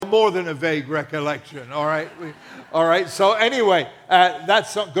more than a vague recollection, all right? All right, so anyway,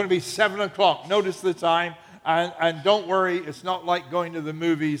 that's going to be 7 o'clock. Notice the time, and don't worry, it's not like going to the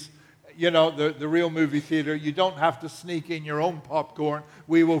movies, the real movie theater. You don't have to sneak in your own popcorn.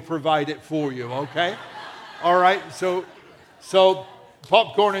 We will provide it for you, okay? All right, so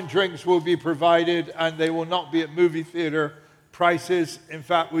popcorn and drinks will be provided, and they will not be at movie theater prices. In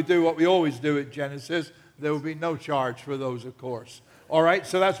fact, we do what we always do at Genesis. There will be no charge for those, of course. All right,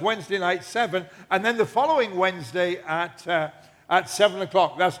 so that's Wednesday night, 7. And then the following Wednesday at 7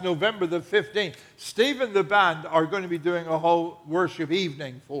 o'clock, that's November the 15th, Steve and the band are going to be doing a whole worship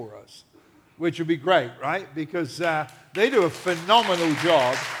evening for us, which would be great, right? Because they do a phenomenal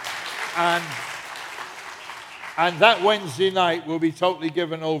job. And that Wednesday night will be totally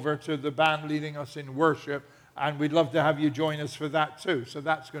given over to the band leading us in worship. And we'd love to have you join us for that too. So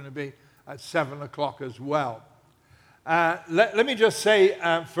that's going to be at 7 o'clock as well. Let me just say,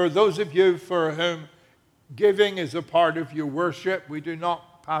 for those of you for whom giving is a part of your worship, we do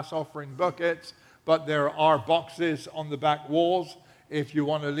not pass offering buckets, but there are boxes on the back walls if you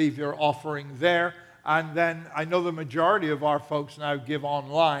want to leave your offering there. And then I know the majority of our folks now give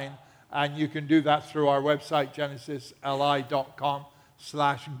online, and you can do that through our website,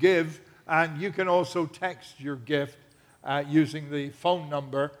 genesisli.com/give. And you can also text your gift using the phone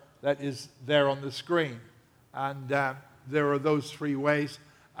number that is there on the screen. And there are those 3 ways.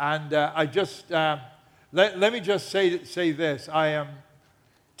 And let me just say this. I am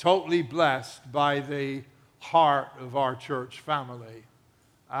totally blessed by the heart of our church family.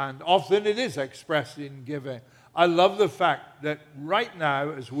 And often it is expressed in giving. I love the fact that right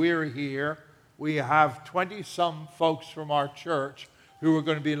now, as we're here, we have 20-some folks from our church who are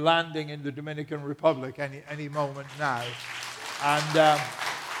going to be landing in the Dominican Republic any moment now. And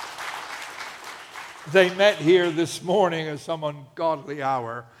they met here this morning at some ungodly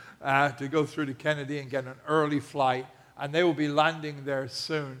hour to go through to Kennedy and get an early flight, and they will be landing there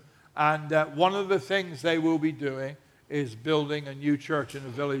soon. And one of the things they will be doing is building a new church in a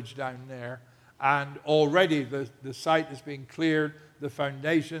village down there. And already the site has been cleared, the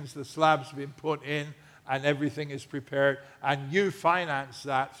foundations, the slabs have been put in, and everything is prepared. And you finance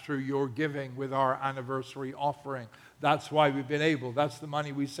that through your giving with our anniversary offering. That's why we've been able. That's the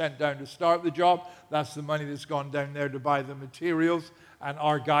money we sent down to start the job. That's the money that's gone down there to buy the materials. And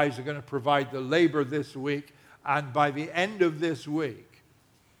our guys are going to provide the labor this week. And by the end of this week,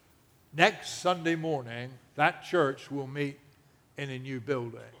 next Sunday morning, that church will meet in a new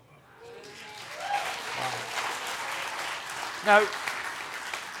building. Wow. Now,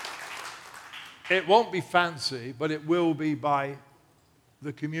 it won't be fancy, but it will be by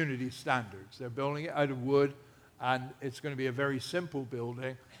the community standards. They're building it out of wood. And it's going to be a very simple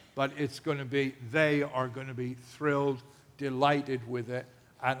building, but they are going to be thrilled, delighted with it,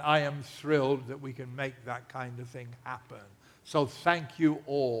 and I am thrilled that we can make that kind of thing happen. So thank you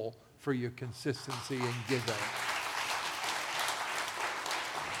all for your consistency in giving.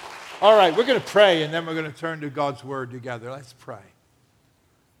 All right, we're going to pray, and then we're going to turn to God's Word together. Let's pray.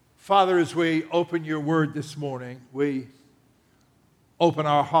 Father, as we open your Word this morning, we open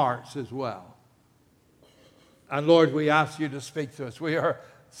our hearts as well. And Lord, we ask you to speak to us. We are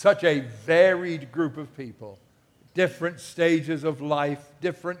such a varied group of people, different stages of life,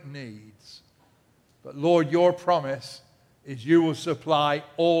 different needs. But Lord, your promise is you will supply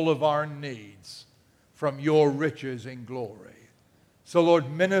all of our needs from your riches in glory. So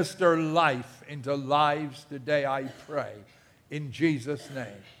Lord, minister life into lives today, I pray, in Jesus'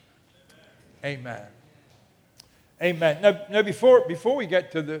 name. Amen. Amen. Now before we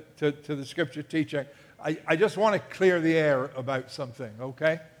get to the scripture teaching, I just want to clear the air about something,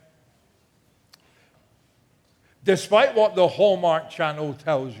 okay? Despite what the Hallmark Channel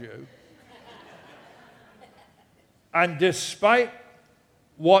tells you, and despite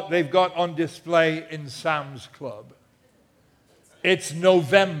what they've got on display in Sam's Club, it's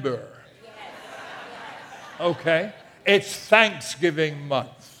November, okay? It's Thanksgiving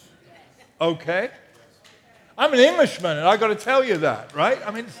month, okay? I'm an Englishman, and I've got to tell you that, right?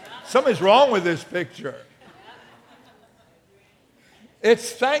 I mean, something's wrong with this picture.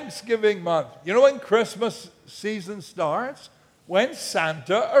 It's Thanksgiving month. You know when Christmas season starts? When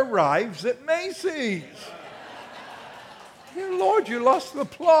Santa arrives at Macy's. Dear Lord, you lost the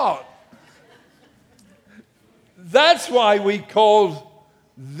plot. That's why we called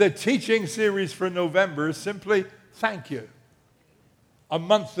the teaching series for November simply Thank You. A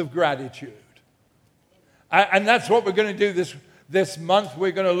month of gratitude. And that's what we're going to do this month.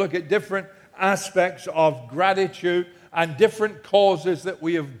 We're going to look at different aspects of gratitude and different causes that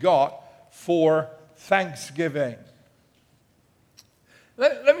we have got for Thanksgiving.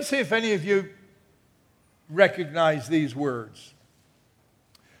 Let me see if any of you recognize these words.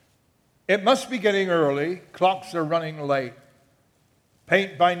 It must be getting early. Clocks are running late.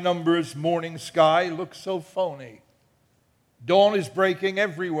 Paint by numbers, morning sky looks so phony. Dawn is breaking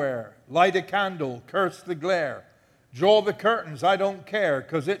everywhere. Light a candle, curse the glare. Draw the curtains, I don't care,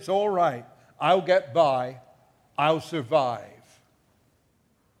 'cause it's all right. I'll get by, I'll survive.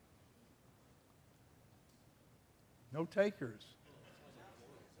 No takers.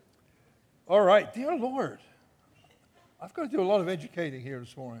 All right, dear Lord, I've got to do a lot of educating here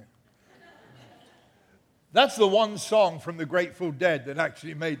this morning. That's the one song from the Grateful Dead that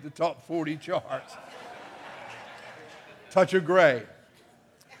actually made the top 40 charts. Touch of Grey.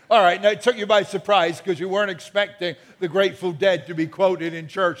 All right, now it took you by surprise because you weren't expecting the Grateful Dead to be quoted in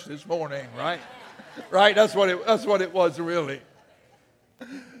church this morning, right? Right? That's what it was, really.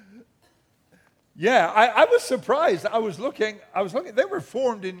 Yeah, I was surprised. I was looking. They were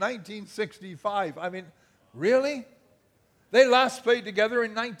formed in 1965. I mean, really? They last played together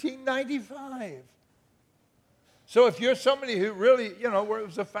in 1995. So if you're somebody who really,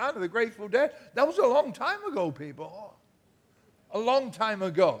 was a fan of the Grateful Dead, that was a long time ago, people. A long time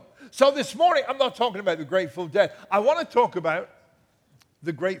ago. So this morning, I'm not talking about the Grateful Dead. I want to talk about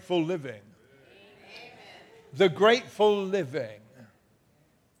the grateful living. Amen. The grateful living.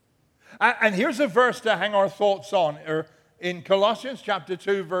 And here's a verse to hang our thoughts on in Colossians chapter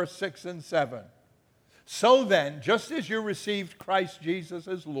 2, verse 6 and 7. So then, just as you received Christ Jesus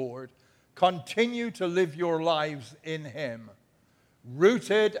as Lord, continue to live your lives in Him,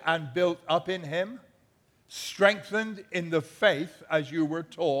 rooted and built up in Him, strengthened in the faith as you were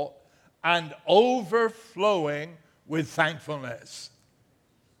taught, and overflowing with thankfulness.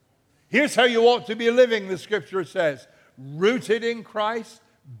 Here's how you ought to be living, the scripture says. Rooted in Christ,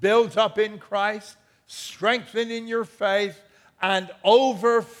 built up in Christ, strengthened in your faith, and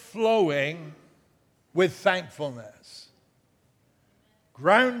overflowing with thankfulness.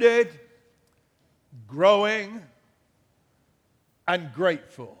 Grounded, growing, and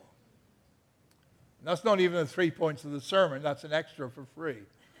grateful. That's not even the 3 points of the sermon. That's an extra for free.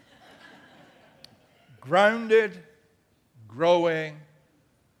 Grounded, growing,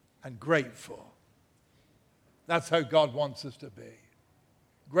 and grateful. That's how God wants us to be.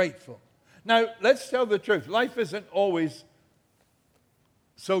 Grateful. Now, let's tell the truth. Life isn't always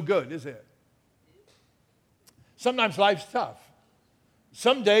so good, is it? Sometimes life's tough.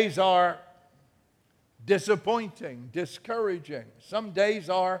 Some days are disappointing, discouraging. Some days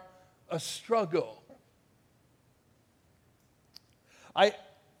are a struggle.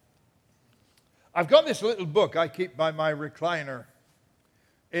 I've got this little book I keep by my recliner.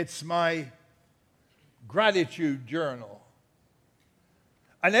 It's my gratitude journal.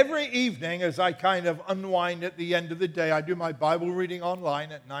 And every evening as I kind of unwind at the end of the day, I do my Bible reading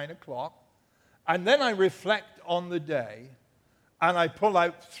online at 9 o'clock. And then I reflect on the day and I pull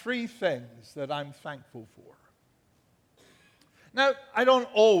out 3 things that I'm thankful for. Now, I don't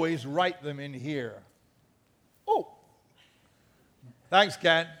always write them in here. Oh, thanks,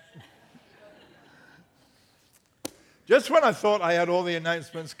 Ken. Just when I thought I had all the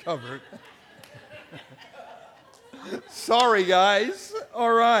announcements covered. Sorry, guys.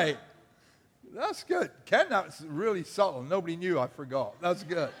 All right. That's good. Ken, that's really subtle. Nobody knew I forgot. That's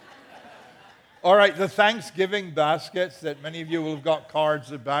good. All right, the Thanksgiving baskets that many of you will have got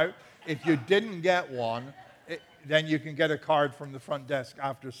cards about. If you didn't get one, then you can get a card from the front desk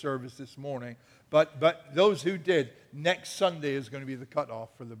after service this morning. But those who did, next Sunday is going to be the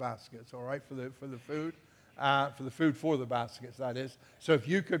cutoff for the baskets, all right, for the food. For the baskets, that is. So if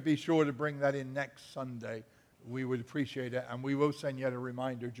you could be sure to bring that in next Sunday, we would appreciate it. And we will send you a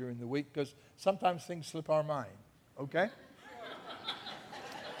reminder during the week because sometimes things slip our mind. Okay?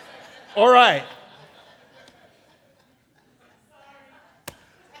 All right.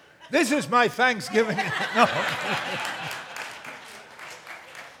 This is my Thanksgiving. No.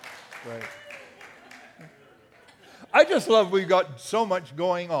 Right. I just love we've got so much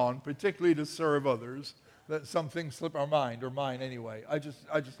going on, particularly to serve others, that some things slip our mind, or mine anyway. I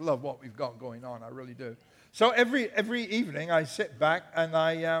just love what we've got going on. I really do. So every evening I sit back and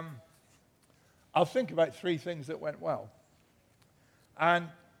I'll think about 3 things that went well. And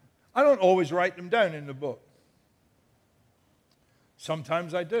I don't always write them down in the book.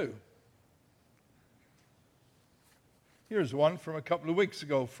 Sometimes I do. Here's one from a couple of weeks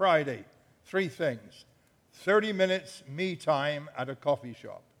ago, Friday. 3 things. 30 minutes me time at a coffee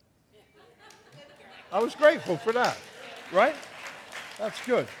shop. I was grateful for that, right? That's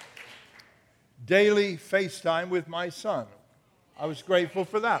good. Daily FaceTime with my son. I was grateful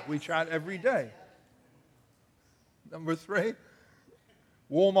for that. We chat every day. Number 3,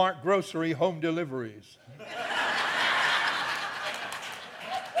 Walmart grocery home deliveries.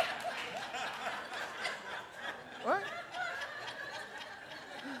 Right?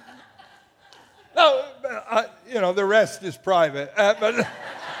 No, the rest is private.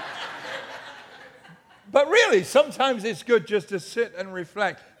 But really, sometimes it's good just to sit and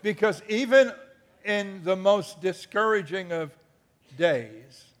reflect, because even in the most discouraging of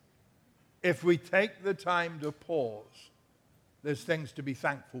days, if we take the time to pause, there's things to be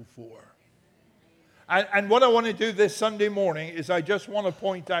thankful for. And what I want to do this Sunday morning is I just want to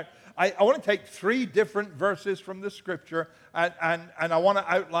point out, I want to take 3 different verses from the Scripture, and I want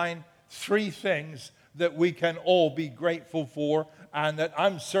to outline 3 things that we can all be grateful for, and that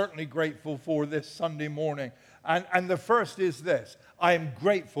I'm certainly grateful for this Sunday morning. And the first is this: I am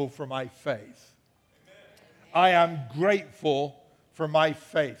grateful for my faith. I am grateful for my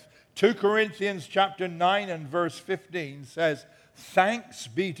faith. 2 Corinthians chapter 9 and verse 15 says, "Thanks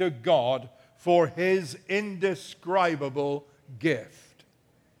be to God for his indescribable gift."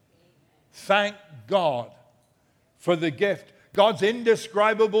 Thank God for the gift. God's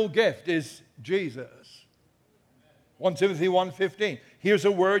indescribable gift is Jesus. 1 Timothy 1:15. Here's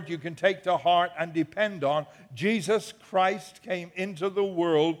a word you can take to heart and depend on. Jesus Christ came into the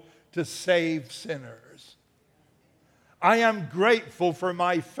world to save sinners. I am grateful for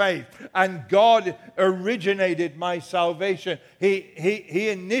my faith, and God originated my salvation. He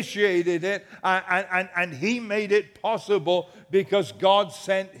initiated it, and He made it possible because God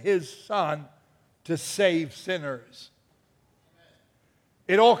sent His Son to save sinners.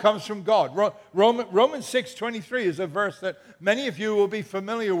 It all comes from God. Romans 6:23 is a verse that many of you will be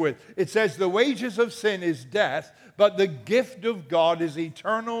familiar with. It says, "The wages of sin is death, but the gift of God is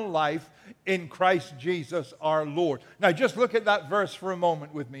eternal life in Christ Jesus our Lord." Now just look at that verse for a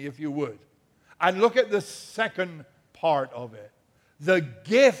moment with me, if you would. And look at the second part of it. The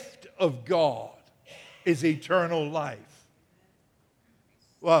gift of God is eternal life.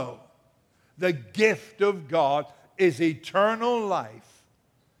 Whoa. The gift of God is eternal life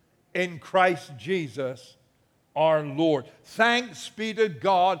in Christ Jesus our Lord. Thanks be to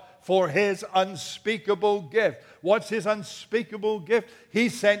God for his unspeakable gift. What's his unspeakable gift? He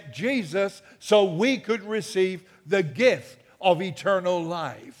sent Jesus so we could receive the gift of eternal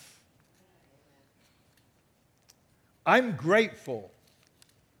life. I'm grateful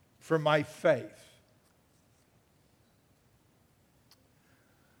for my faith.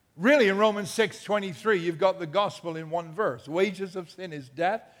 Really, in Romans 6:23, you've got the gospel in one verse. Wages of sin is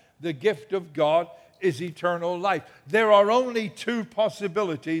death. The gift of God is eternal life. There are only 2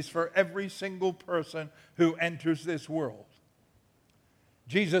 possibilities for every single person who enters this world.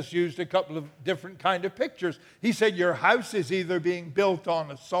 Jesus used a couple of different kind of pictures. He said your house is either being built on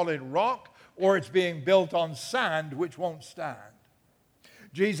a solid rock or it's being built on sand, which won't stand.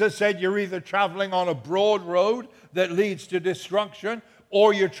 Jesus said you're either traveling on a broad road that leads to destruction,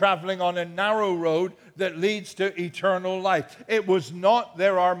 or you're traveling on a narrow road that leads to eternal life. It was not,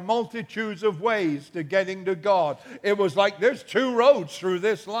 there are multitudes of ways to getting to God. It was like there's 2 roads through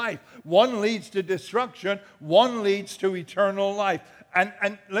this life. One leads to destruction, one leads to eternal life.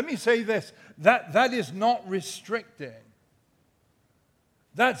 And let me say this, that is not restricting.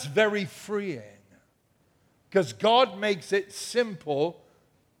 That's very freeing. Because God makes it simple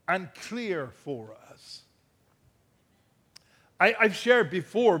and clear for us. I've shared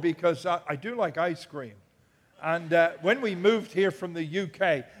before because I do like ice cream. And when we moved here from the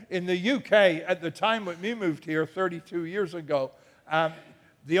UK, in the UK, at the time when we moved here 32 years ago,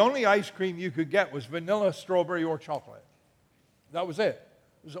 the only ice cream you could get was vanilla, strawberry, or chocolate. That was it.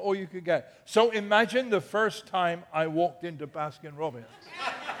 It was all you could get. So imagine the first time I walked into Baskin-Robbins.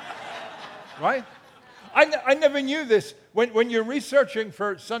 Right? I never knew this. When you're researching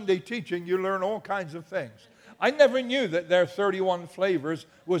for Sunday teaching, you learn all kinds of things. I never knew that their 31 flavors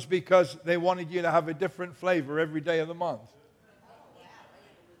was because they wanted you to have a different flavor every day of the month.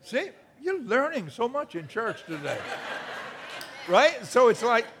 See, you're learning so much in church today. Right? So it's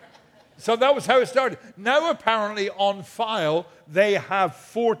like, so that was how it started. Now apparently on file, they have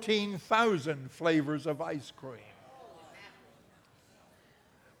 14,000 flavors of ice cream.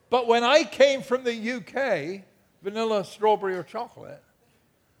 But when I came from the UK, vanilla, strawberry, or chocolate,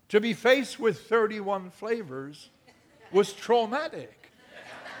 to be faced with 31 flavors was traumatic.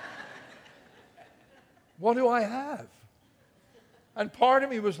 What do I have? And part of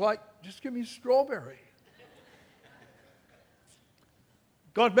me was like, just give me strawberry.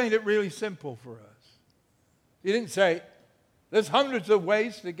 God made it really simple for us. He didn't say, there's hundreds of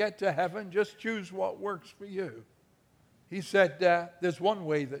ways to get to heaven, just choose what works for you. He said, there's one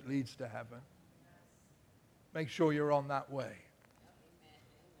way that leads to heaven. Make sure you're on that way.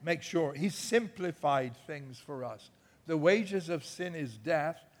 make sure. He simplified things for us. The wages of sin is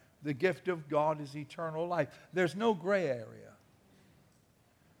death. The gift of God is eternal life. There's no gray area.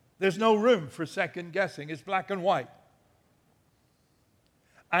 There's no room for second guessing. It's black and white.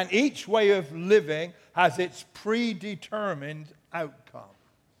 And each way of living has its predetermined outcome.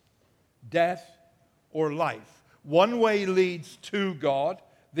 Death or life. One way leads to God.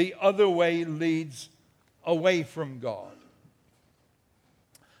 The other way leads away from God.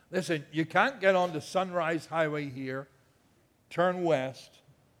 Listen, you can't get on the Sunrise Highway here, turn west,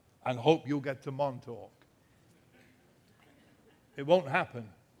 and hope you'll get to Montauk. It won't happen.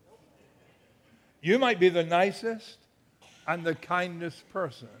 You might be the nicest and the kindest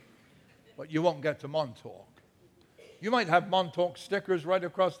person, but you won't get to Montauk. You might have Montauk stickers right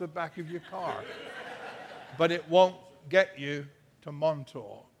across the back of your car, but it won't get you to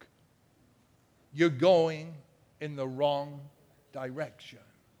Montauk. You're going in the wrong direction.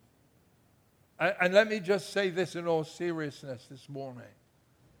 And let me just say this in all seriousness this morning.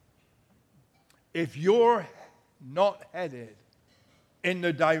 If you're not headed in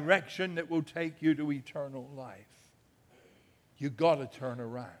the direction that will take you to eternal life, you've got to turn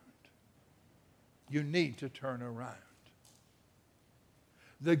around. You need to turn around.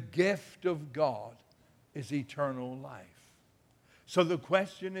 The gift of God is eternal life. So the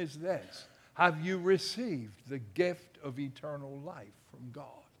question is this: have you received the gift of eternal life from God?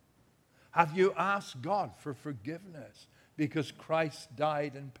 Have you asked God for forgiveness because Christ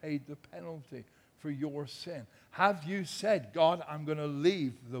died and paid the penalty for your sin? Have you said, God, I'm going to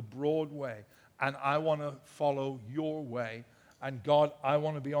leave the broad way and I want to follow your way, and God, I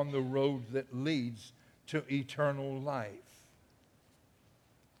want to be on the road that leads to eternal life?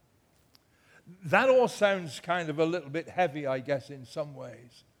 That all sounds kind of a little bit heavy, I guess, in some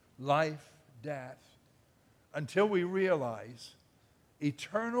ways. Life, death, until we realize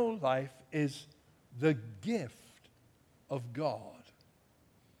eternal life is the gift of God.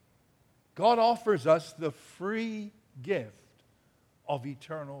 God offers us the free gift of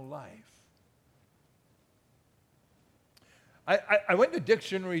eternal life. I went to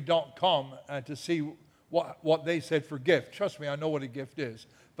dictionary.com to see what they said for gift. Trust me, I know what a gift is.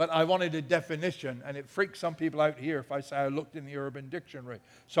 But I wanted a definition, and it freaks some people out here if I say I looked in the Urban Dictionary.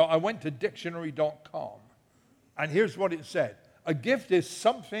 So I went to dictionary.com, and here's what it said. A gift is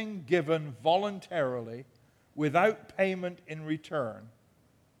something given voluntarily without payment in return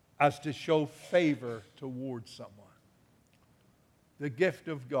as to show favor towards someone. The gift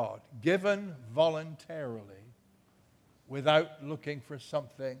of God, given voluntarily without looking for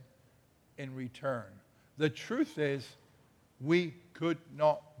something in return. The truth is, we could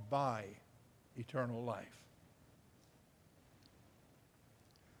not buy eternal life.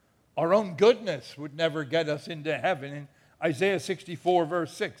 Our own goodness would never get us into heaven. In Isaiah 64,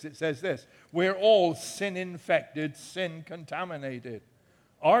 verse 6, it says this: we're all sin-infected, sin-contaminated.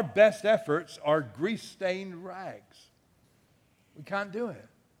 Our best efforts are grease-stained rags. We can't do it.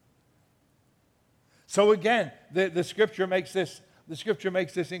 So again, the Scripture makes this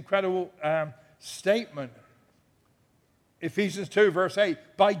incredible statement. Ephesians 2, verse 8,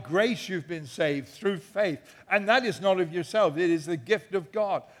 by grace you've been saved through faith, and that is not of yourself, it is the gift of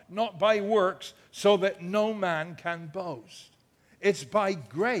God, not by works, so that no man can boast. It's by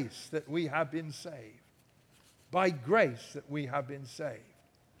grace that we have been saved. By grace that we have been saved.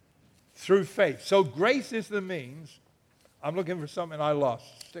 Through faith. So grace is the means. I'm looking for something I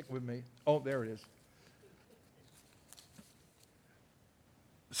lost. Stick with me. Oh, there it is.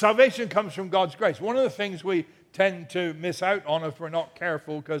 Salvation comes from God's grace. One of the things we tend to miss out on if we're not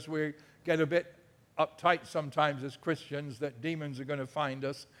careful, because we get a bit uptight sometimes as Christians that demons are going to find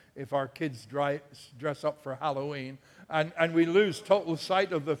us if our kids dress up for Halloween. And we lose total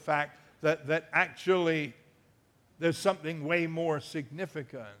sight of the fact that actually there's something way more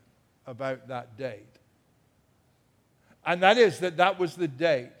significant about that date. And that is that was the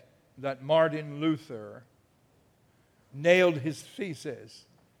date that Martin Luther nailed his thesis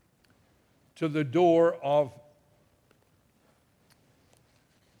to the door of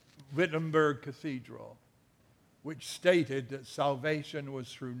Wittenberg Cathedral, which stated that salvation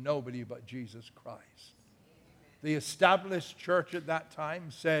was through nobody but Jesus Christ. The established church at that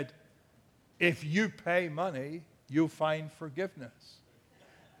time said, if you pay money, you'll find forgiveness.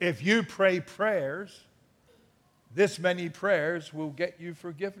 If you pray prayers, this many prayers will get you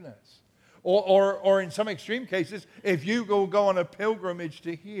forgiveness. Or in some extreme cases, if you go on a pilgrimage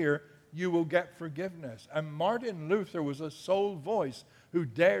to here, you will get forgiveness. And Martin Luther was a sole voice who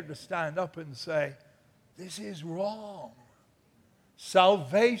dared to stand up and say, this is wrong.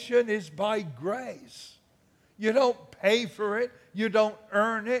 Salvation is by grace. You don't pay for it. You don't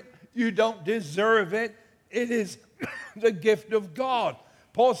earn it. You don't deserve it. It is the gift of God.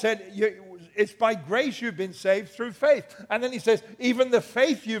 Paul said, it's by grace you've been saved through faith. And then he says, even the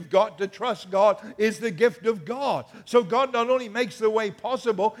faith you've got to trust God is the gift of God. So God not only makes the way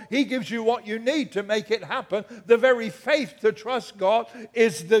possible, he gives you what you need to make it happen. The very faith to trust God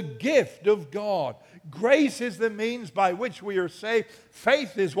is the gift of God. Grace is the means by which we are saved.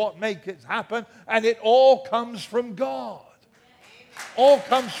 Faith is what makes it happen. And it all comes from God. All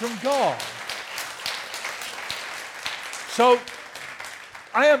comes from God. So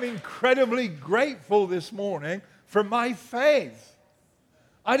I am incredibly grateful this morning for my faith.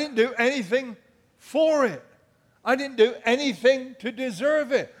 I didn't do anything for it. I didn't do anything to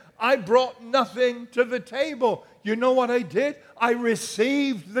deserve it. I brought nothing to the table. You know what I did? I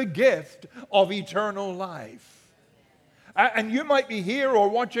received the gift of eternal life. And you might be here or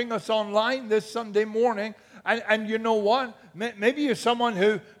watching us online this Sunday morning, and you know what? Maybe you're someone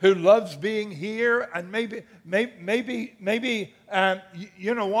who loves being here, and maybe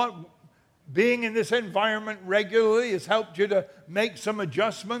you know what? Being in this environment regularly has helped you to make some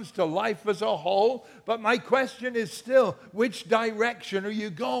adjustments to life as a whole. But my question is still, which direction are you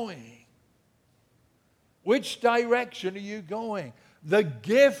going? Which direction are you going? The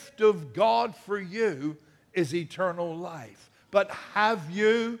gift of God for you is eternal life. But have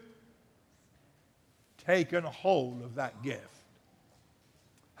you taken hold of that gift?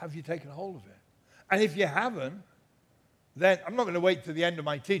 Have you taken hold of it? And if you haven't, then I'm not going to wait to the end of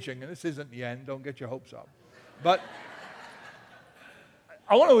my teaching, and this isn't the end, don't get your hopes up. But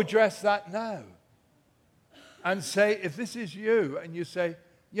I want to address that now and say, if this is you and you say,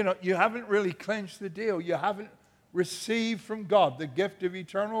 you know, you haven't really clinched the deal, you haven't received from God the gift of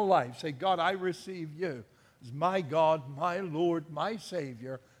eternal life, say, God, I receive you as my God, my Lord, my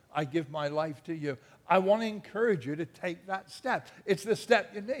Savior. I give my life to you. I want to encourage you to take that step. It's the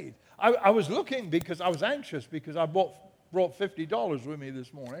step you need. I was looking because I was anxious because I brought $50 with me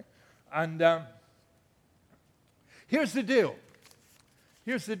this morning. And here's the deal.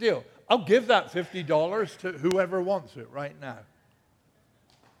 Here's the deal. I'll give that $50 to whoever wants it right now.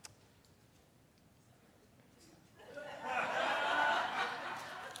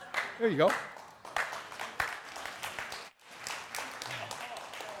 There you go.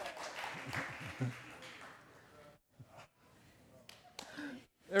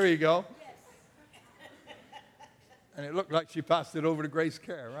 There you go. And it looked like she passed it over to Grace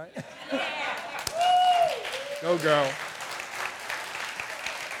Care, right? Go, girl.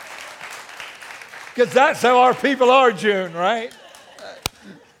 Because that's how our people are, June, right?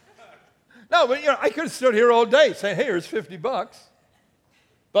 No, but, you know, I could have stood here all day saying, hey, here's $50.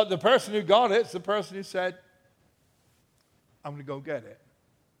 But the person who got it's the person who said, I'm going to go get it.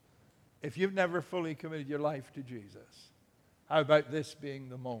 If you've never fully committed your life to Jesus, how about this being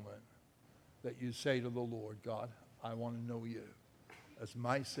the moment that you say to the Lord, God, I want to know you as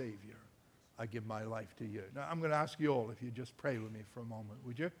my Savior. I give my life to you. Now, I'm going to ask you all if you just pray with me for a moment,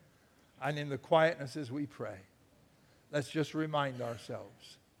 would you? And in the quietness as we pray, let's just remind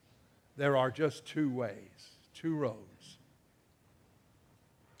ourselves there are just two ways, two roads.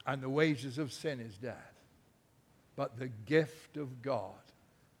 And the wages of sin is death. But the gift of God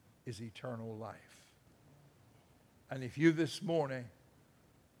is eternal life. And if you this morning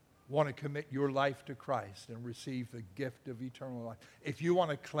want to commit your life to Christ and receive the gift of eternal life, if you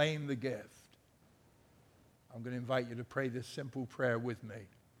want to claim the gift, I'm going to invite you to pray this simple prayer with me.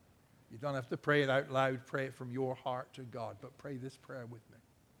 You don't have to pray it out loud. Pray it from your heart to God, but pray this prayer with me.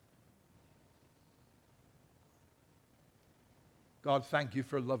 God, thank you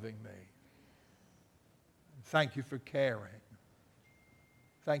for loving me. Thank you for caring.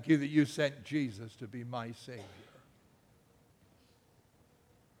 Thank you that you sent Jesus to be my Savior.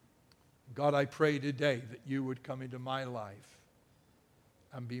 God, I pray today that you would come into my life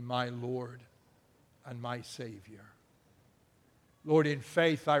and be my Lord and my Savior. Lord, in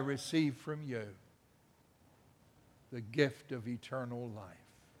faith I receive from you the gift of eternal life.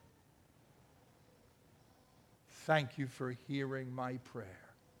 Thank you for hearing my prayer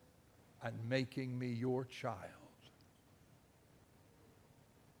and making me your child.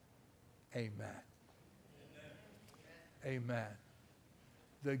 Amen. Amen. Amen.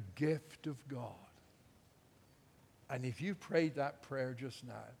 The gift of God. And if you prayed that prayer just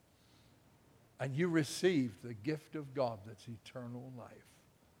now, and you received the gift of God that's eternal life,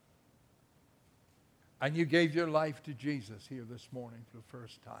 and you gave your life to Jesus here this morning for the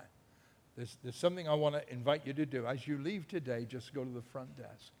first time, there's something I want to invite you to do. As you leave today, just go to the front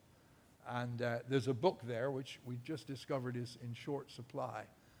desk. And there's a book there, which we just discovered is in short supply.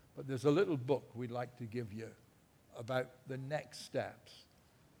 But there's a little book we'd like to give you. about the next steps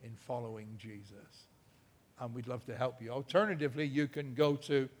in following Jesus. And we'd love to help you. Alternatively, you can go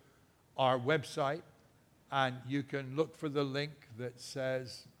to our website and you can look for the link that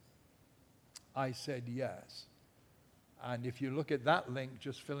says, I said yes. And if you look at that link,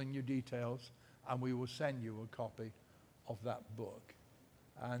 just fill in your details and we will send you a copy of that book.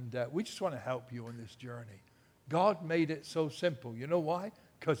 And we just want to help you on this journey. God made it so simple. You know why?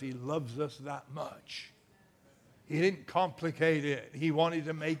 Because he loves us that much. He didn't complicate it. He wanted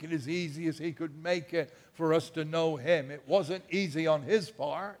to make it as easy as he could make it for us to know him. It wasn't easy on his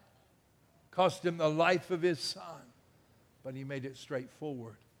part. Cost him the life of his son. But he made it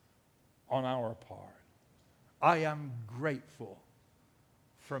straightforward on our part. I am grateful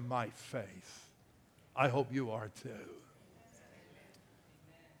for my faith. I hope you are too.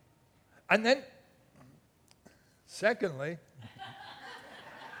 And then, secondly,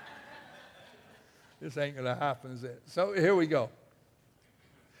 this ain't going to happen, is it? So here we go.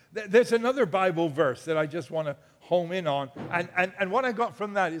 There's another Bible verse that I just want to home in on. And what I got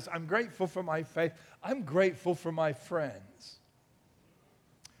from that is I'm grateful for my faith. I'm grateful for my friends.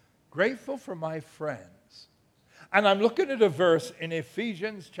 Grateful for my friends. And I'm looking at a verse in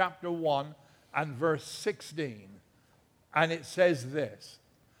Ephesians chapter 1 and verse 16. And it says this,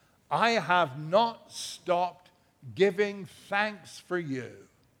 I have not stopped giving thanks for you,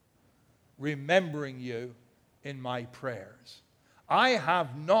 remembering you in my prayers. I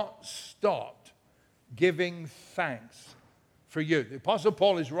have not stopped giving thanks for you. The Apostle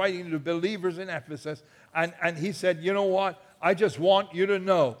Paul is writing to believers in Ephesus, and he said, you know what? I just want you to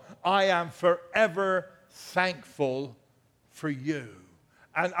know I am forever thankful for you.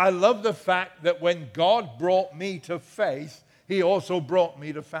 And I love the fact that when God brought me to faith, he also brought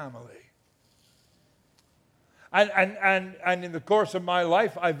me to family. And in the course of my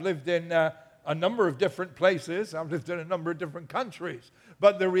life, I've lived in a number of different places. I've lived in a number of different countries.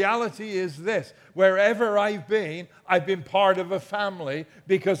 But the reality is this. Wherever I've been part of a family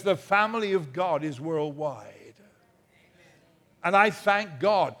because the family of God is worldwide. And I thank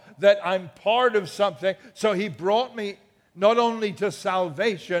God that I'm part of something. So he brought me not only to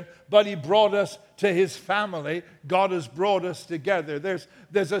salvation, but he brought us to his family. God has brought us together.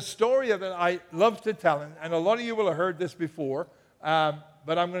 There's a story that I love to tell, and a lot of you will have heard this before,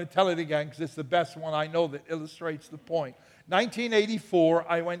 but I'm going to tell it again because it's the best one I know that illustrates the point. 1984,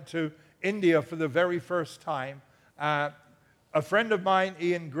 I went to India for the very first time. A friend of mine,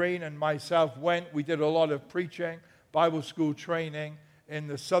 Ian Green, and myself went. We did a lot of preaching, Bible school training in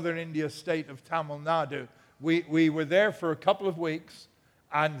the southern India state of Tamil Nadu. We were there for a couple of weeks,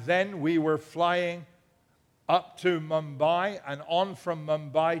 and then we were flying up to Mumbai and on from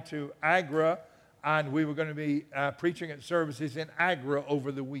Mumbai to Agra, and we were going to be preaching at services in Agra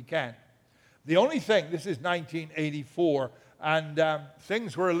over the weekend. The only thing, this is 1984, and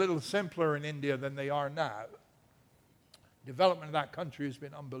things were a little simpler in India than they are now. Development of that country has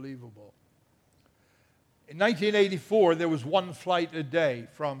been unbelievable. In 1984, there was one flight a day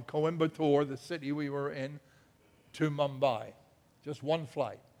from Coimbatore, the city we were in, to Mumbai. Just one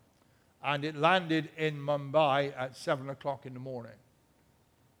flight. And it landed in Mumbai at 7 o'clock in the morning.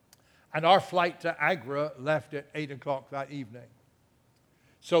 And our flight to Agra left at 8 o'clock that evening.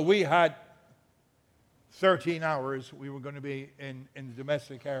 So we had 13 hours. We were going to be in the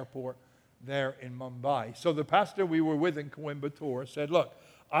domestic airport there in Mumbai. So the pastor we were with in Coimbatore said, look,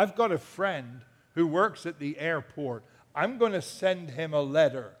 I've got a friend who works at the airport. I'm going to send him a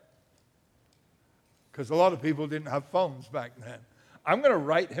letter. Because a lot of people didn't have phones back then. I'm going to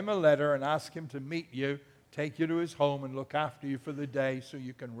write him a letter and ask him to meet you, take you to his home and look after you for the day so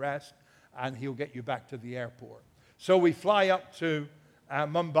you can rest, and he'll get you back to the airport. So we fly up to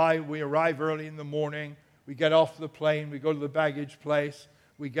Mumbai. We arrive early in the morning. We get off the plane. We go to the baggage place.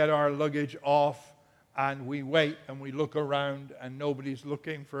 We get our luggage off, and we wait, and we look around, and nobody's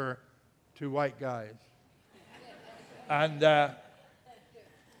looking for two white guys. And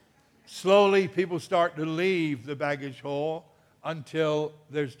slowly, people start to leave the baggage hall until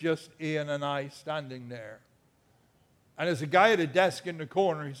there's just Ian and I standing there. And there's a guy at a desk in the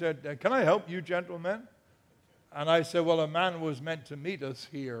corner. He said, can I help you, gentlemen? And I said, well, a man was meant to meet us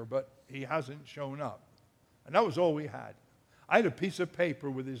here, but he hasn't shown up. And that was all we had. I had a piece of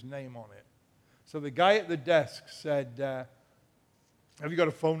paper with his name on it. So the guy at the desk said, have you got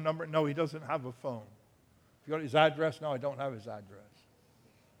a phone number? No, he doesn't have a phone. Have you got his address? No, I don't have his address.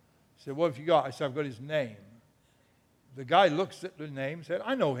 He said, what have you got? I said, I've got his name. The guy looks at the name and said,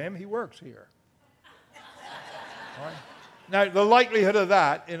 I know him. He works here. Right? Now, the likelihood of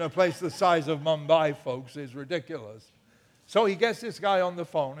that in a place the size of Mumbai, folks, is ridiculous. So he gets this guy on the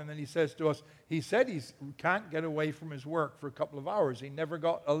phone, and then he says to us, he said he can't get away from his work for a couple of hours. He never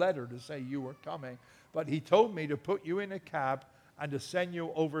got a letter to say you were coming. But he told me to put you in a cab and to send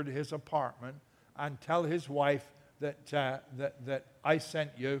you over to his apartment and tell his wife that I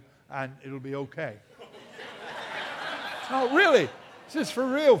sent you and it'll be okay. No, really. This is for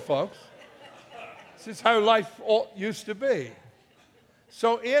real, folks. This is how life used to be.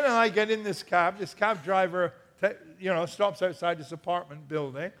 So Ian and I get in this cab. This cab driver stops outside this apartment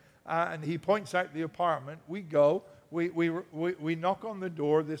building, and he points out the apartment. We go. We knock on the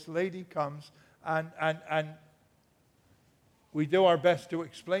door. This lady comes, and we do our best to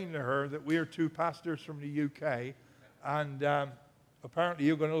explain to her that we are two pastors from the UK, and apparently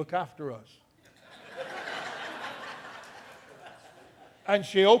you're going to look after us. And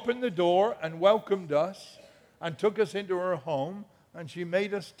she opened the door and welcomed us and took us into her home, and she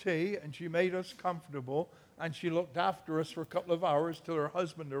made us tea, and she made us comfortable, and she looked after us for a couple of hours till her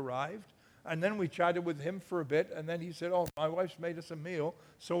husband arrived. And then we chatted with him for a bit, and then he said, oh, my wife's made us a meal.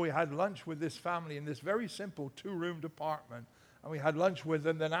 So we had lunch with this family in this very simple 2-roomed apartment. And we had lunch with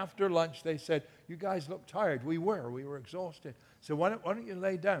them. Then after lunch, they said, you guys look tired. We were exhausted. So why don't you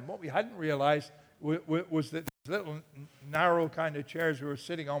lay down? What we hadn't realized was that these little narrow kind of chairs we were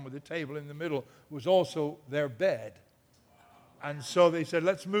sitting on with a table in the middle was also their bed. And so they said,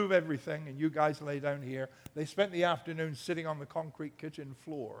 let's move everything, and you guys lay down here. They spent the afternoon sitting on the concrete kitchen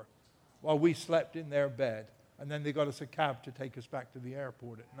floor while we slept in their bed. And then they got us a cab to take us back to the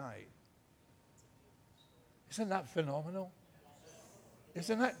airport at night. Isn't that phenomenal?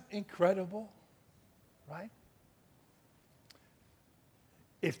 Isn't that incredible? Right?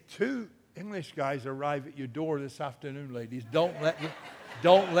 If 2 English guys arrive at your door this afternoon, ladies, don't let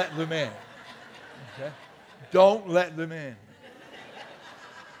them in. Okay? Don't let them in.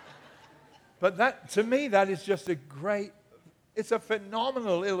 But that, to me, that is just it's a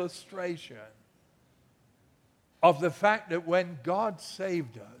phenomenal illustration of the fact that when God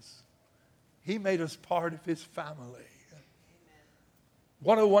saved us, He made us part of His family. Amen.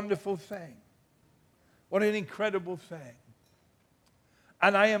 What a wonderful thing. What an incredible thing.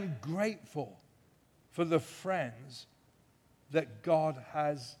 And I am grateful for the friends that God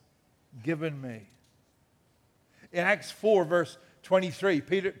has given me. In Acts 4, verse 23,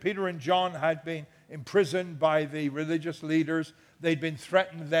 Peter and John had been imprisoned by the religious leaders. They'd been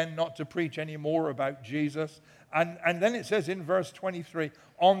threatened then not to preach anymore about Jesus. And then it says in verse 23,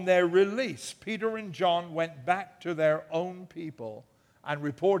 on their release, Peter and John went back to their own people and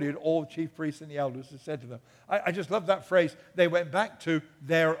reported all the chief priests and the elders had said to them. I just love that phrase. They went back to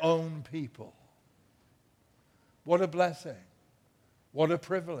their own people. What a blessing. What a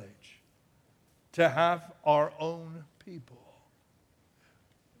privilege to have our own people.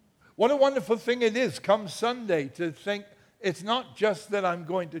 What a wonderful thing it is come Sunday to think it's not just that I'm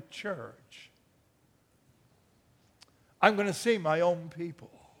going to church. I'm going to see my own people.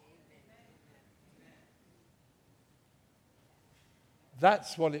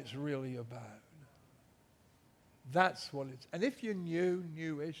 That's what it's really about. That's what it's... And if you're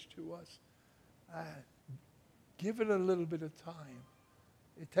newish to us, give it a little bit of time.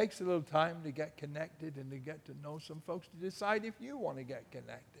 It takes a little time to get connected and to get to know some folks, to decide if you want to get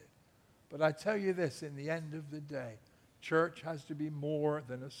connected. But I tell you this, in the end of the day, church has to be more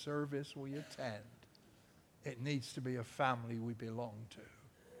than a service we attend. It needs to be a family we belong to.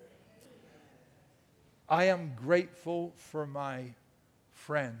 I am grateful for my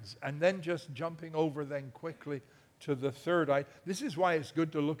friends. And then just jumping over then quickly to the third. This is why it's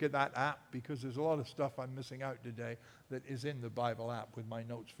good to look at that app, because there's a lot of stuff I'm missing out today that is in the Bible app with my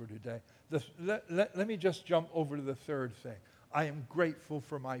notes for today. Let me just jump over to the third thing. I am grateful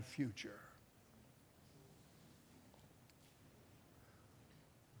for my future.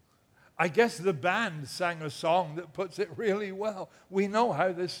 I guess the band sang a song that puts it really well. We know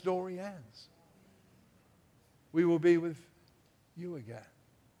how this story ends. We will be with you again.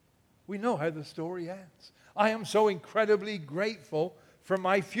 We know how the story ends. I am so incredibly grateful for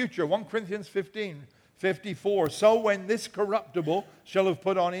my future. 1 Corinthians 15:54. So when this corruptible shall have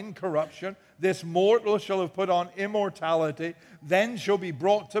put on incorruption, this mortal shall have put on immortality, then shall be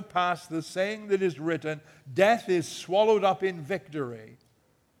brought to pass the saying that is written, death is swallowed up in victory.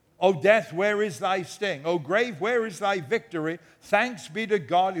 O death, where is thy sting? O grave, where is thy victory? Thanks be to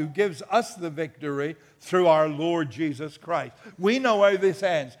God who gives us the victory through our Lord Jesus Christ. We know how this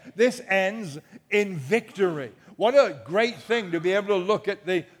ends. This ends in victory. What a great thing to be able to look at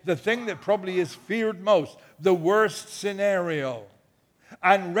the thing that probably is feared most, the worst scenario,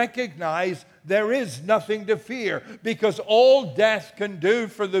 and recognize there is nothing to fear, because all death can do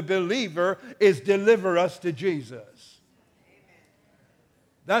for the believer is deliver us to Jesus.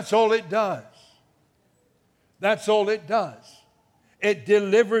 That's all it does. That's all it does. It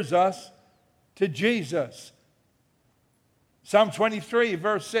delivers us to Jesus. Psalm 23,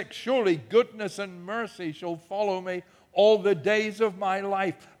 verse 6, surely goodness and mercy shall follow me all the days of my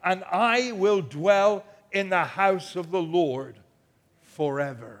life, and I will dwell in the house of the Lord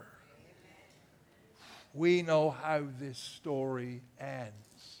forever. We know how this story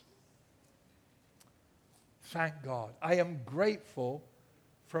ends. Thank God. I am grateful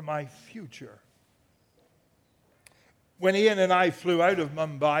for my future. When Ian and I flew out of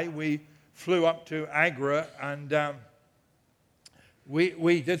Mumbai, we flew up to Agra, and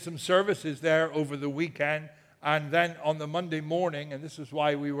we did some services there over the weekend. And then on the Monday morning, and this is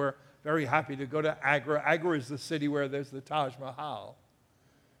why we were very happy to go to Agra. Agra is the city where there's the Taj Mahal.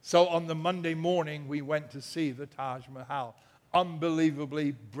 So on the Monday morning, we went to see the Taj Mahal.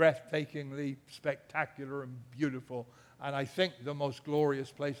 Unbelievably, breathtakingly spectacular and beautiful. And I think the most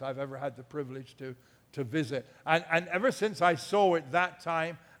glorious place I've ever had the privilege to visit. And ever since I saw it that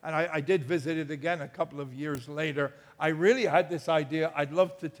time, and I did visit it again a couple of years later, I really had this idea, I'd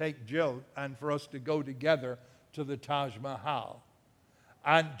love to take Jill and for us to go together to the Taj Mahal.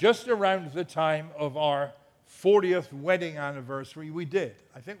 And just around the time of our 40th wedding anniversary, we did.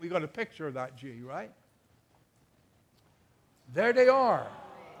 I think we got a picture of that, G, right? There they are.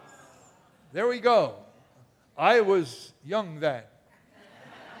 There we go. I was young then.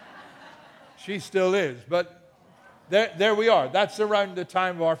 She still is, but there we are. That's around the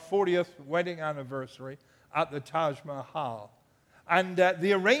time of our 40th wedding anniversary at the Taj Mahal. And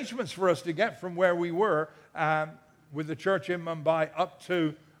the arrangements for us to get from where we were with the church in Mumbai up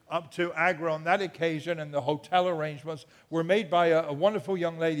to Agra on that occasion, and the hotel arrangements were made by a wonderful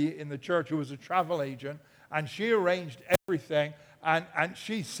young lady in the church who was a travel agent, and she arranged everything. And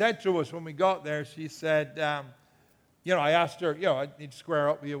she said to us when we got there, she said, I asked her, I need to square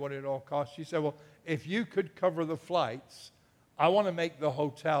up with you what it all costs. She said, well, if you could cover the flights, I want to make the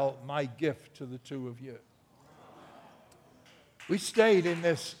hotel my gift to the two of you. We stayed in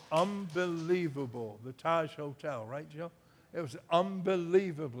this unbelievable, the Taj Hotel, right, Jill? It was an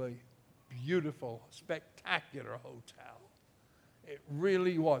unbelievably beautiful, spectacular hotel. It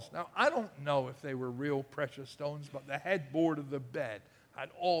really was. Now, I don't know if they were real precious stones, but the headboard of the bed had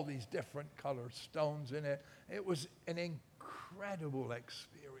all these different colored stones in it. It was an incredible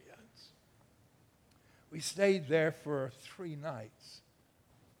experience. We stayed there for 3 nights.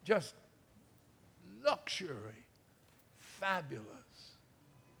 Just luxury. Fabulous.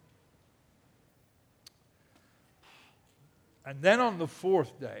 And then on the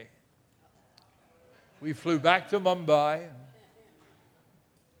 4th day, we flew back to Mumbai,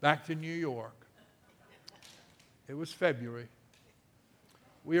 back to New York. It was February.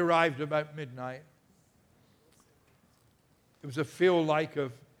 We arrived about midnight. It was a feel like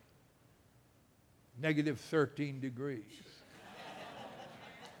of negative 13 degrees.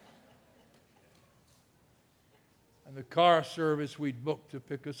 And the car service we'd booked to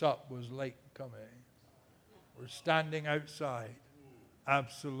pick us up was late coming. We're standing outside,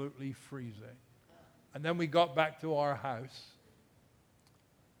 absolutely freezing. And then we got back to our house,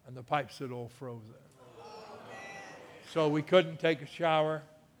 and the pipes had all frozen. So we couldn't take a shower,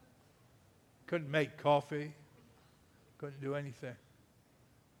 couldn't make coffee, couldn't do anything.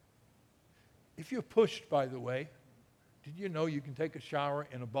 If you're pushed, by the way, did you know you can take a shower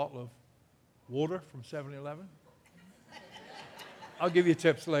in a bottle of water from 7-Eleven? I'll give you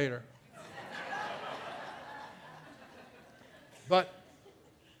tips later. But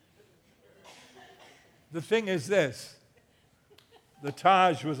the thing is this, the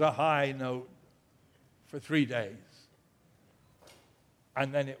Taj was a high note for 3 days,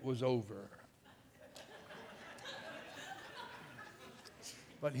 and then it was over.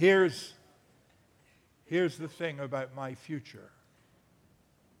 But here's the thing about my future.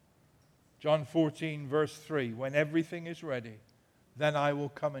 John 14, verse 3, when everything is ready, then I will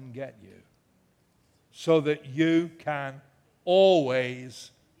come and get you, so that you can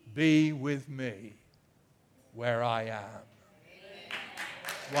always be with me where I am.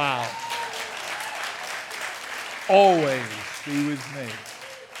 Wow. Always be with me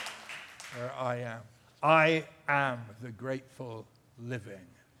where I am. I am the grateful living.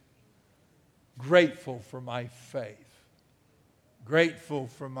 Grateful for my faith. Grateful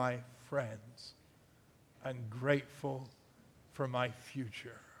for my friends. And grateful for my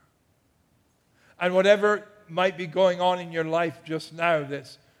future. And whatever might be going on in your life just now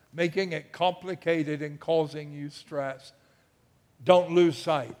that's making it complicated and causing you stress, don't lose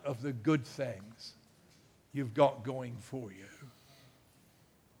sight of the good things you've got going for you.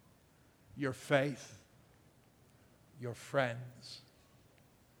 Your faith, your friends,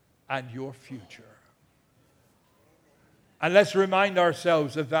 and your future. And let's remind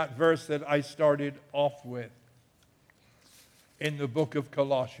ourselves of that verse that I started off with in the book of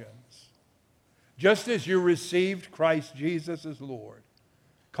Colossians. Just as you received Christ Jesus as Lord,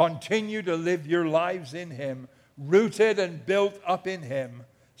 continue to live your lives in Him, rooted and built up in Him,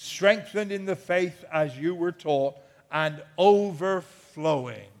 strengthened in the faith as you were taught, and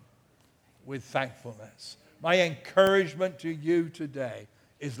overflowing with thankfulness. My encouragement to you today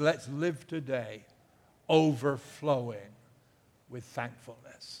is let's live today overflowing with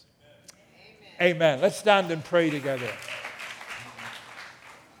thankfulness. Amen. Amen. Let's stand and pray together.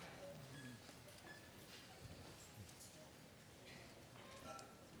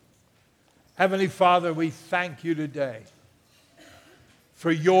 Heavenly Father, we thank you today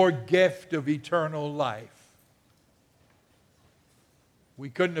for your gift of eternal life. We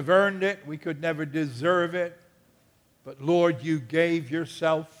couldn't have earned it. We could never deserve it. But Lord, you gave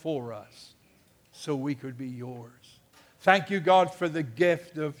yourself for us so we could be yours. Thank you, God, for the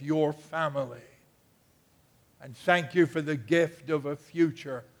gift of your family. And thank you for the gift of a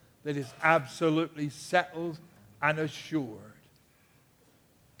future that is absolutely settled and assured.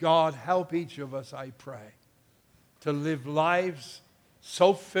 God, help each of us, I pray, to live lives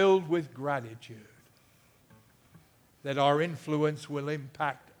so filled with gratitude that our influence will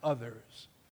impact others